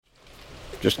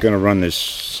Just going to run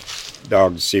this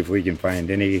dog to see if we can find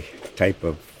any type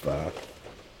of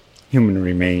human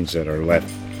remains that are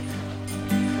left.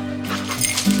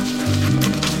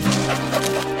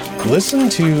 Listen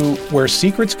to Where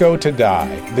Secrets Go to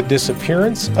Die, The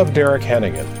Disappearance of Derek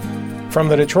Hennigan. From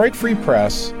the Detroit Free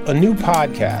Press, a new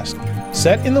podcast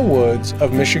set in the woods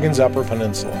of Michigan's Upper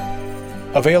Peninsula.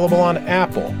 Available on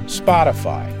Apple,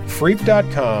 Spotify,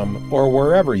 Freep.com, or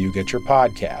wherever you get your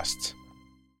podcasts.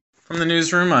 From the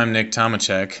newsroom, I'm Nick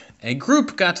Tomachek. A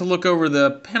group got to look over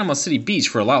the Panama City Beach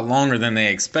for a lot longer than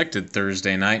they expected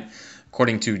Thursday night.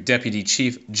 According to Deputy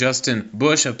Chief Justin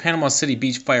Bush of Panama City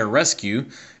Beach Fire Rescue,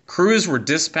 crews were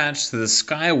dispatched to the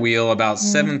SkyWheel about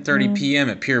 7:30 p.m.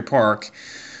 at Pier Park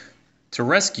to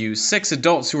rescue 6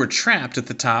 adults who were trapped at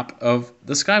the top of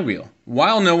the SkyWheel.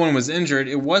 While no one was injured,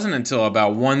 it wasn't until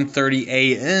about 1:30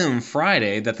 a.m.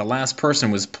 Friday that the last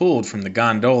person was pulled from the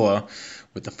gondola.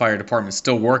 With the fire department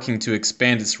still working to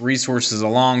expand its resources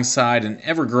alongside an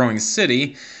ever-growing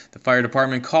city, the fire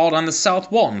department called on the South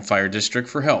Walton Fire District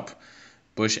for help.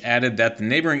 Bush added that the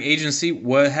neighboring agency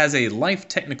has a life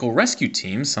technical rescue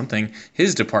team, something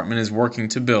his department is working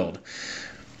to build.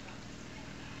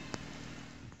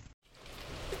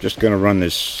 Just going to run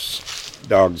this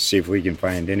dog to see if we can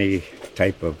find any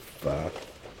type of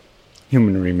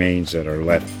human remains that are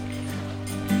left.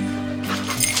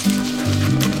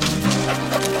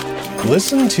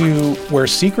 Listen to Where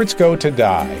Secrets Go to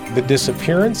Die, The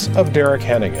Disappearance of Derek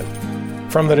Hennigan.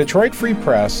 From the Detroit Free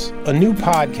Press, a new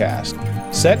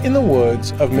podcast set in the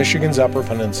woods of Michigan's Upper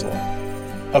Peninsula.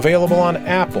 Available on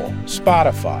Apple,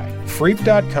 Spotify,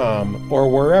 Freep.com, or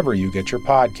wherever you get your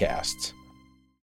podcasts.